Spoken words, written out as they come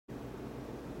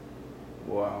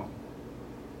Wow.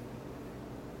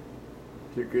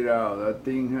 Check it out. That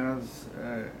thing has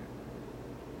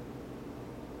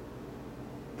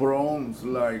prongs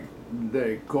like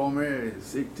the Come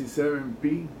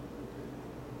 67P.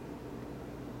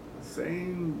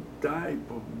 Same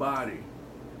type of body.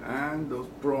 And those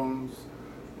prongs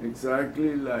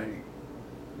exactly like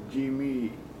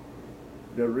Jimmy,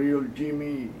 the real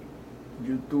Jimmy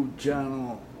YouTube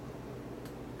channel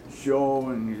show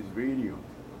in his video.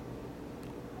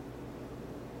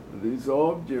 This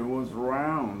object was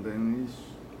round and it's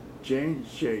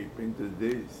changed shape into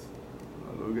this.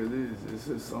 Now look at this. This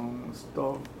is some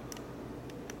stuff.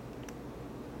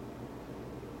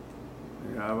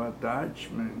 You have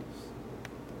attachments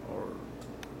or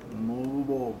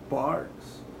movable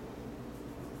parts,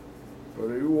 but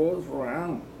it was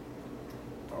round.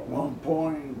 At one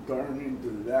point it turned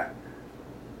into that.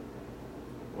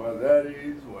 What that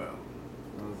is, well,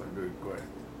 that's a good question.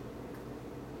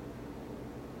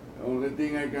 The only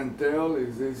thing I can tell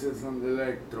is this is an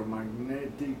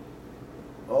electromagnetic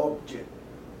object.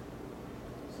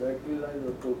 Exactly like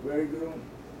the Copegro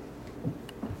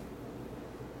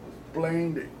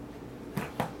explained it.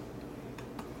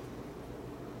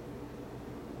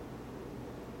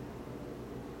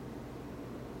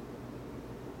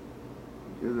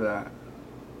 Look at that.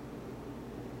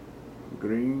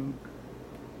 Green.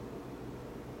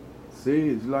 See,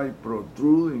 it's like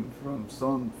protruding from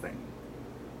something.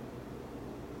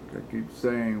 I keep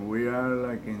saying we are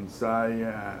like inside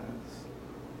an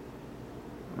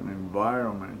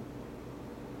environment.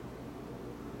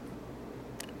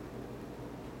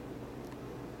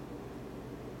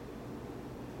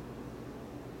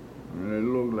 And it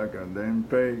looks like a damn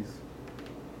face,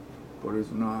 but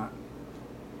it's not.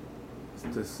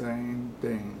 It's the same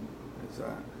thing. It's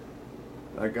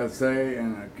like I say,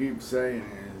 and I keep saying,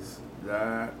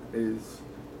 that is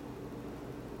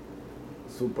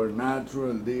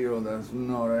supernatural deal. That's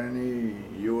not any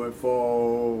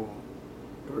UFO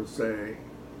per se.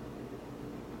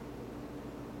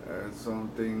 It's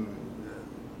something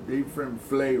different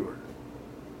flavor.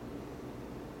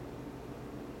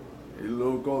 It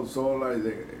look also like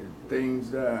the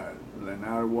things that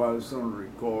Leonard Watson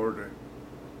recorded.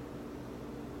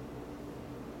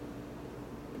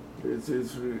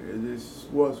 This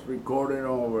was recorded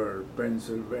over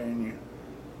Pennsylvania.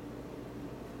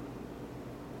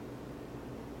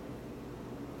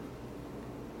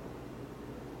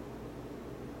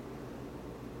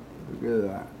 Look at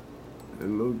that. It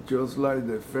looked just like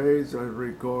the face I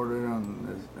recorded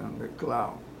on the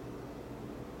cloud.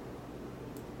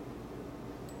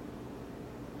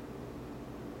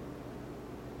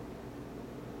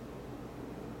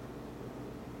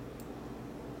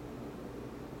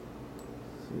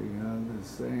 So you have the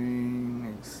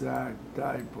same exact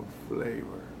type of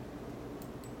flavor.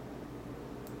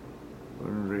 But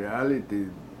in reality,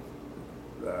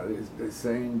 that is the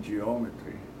same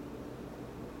geometry.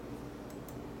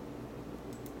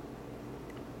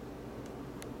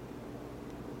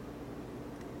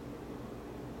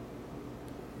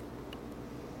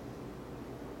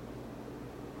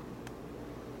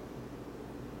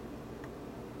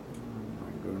 Oh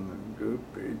my goodness, good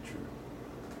picture.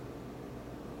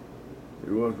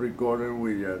 It was recorded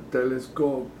with a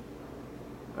telescope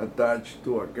attached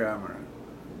to a camera,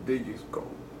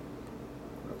 Digiscope.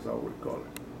 That's how we call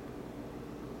it.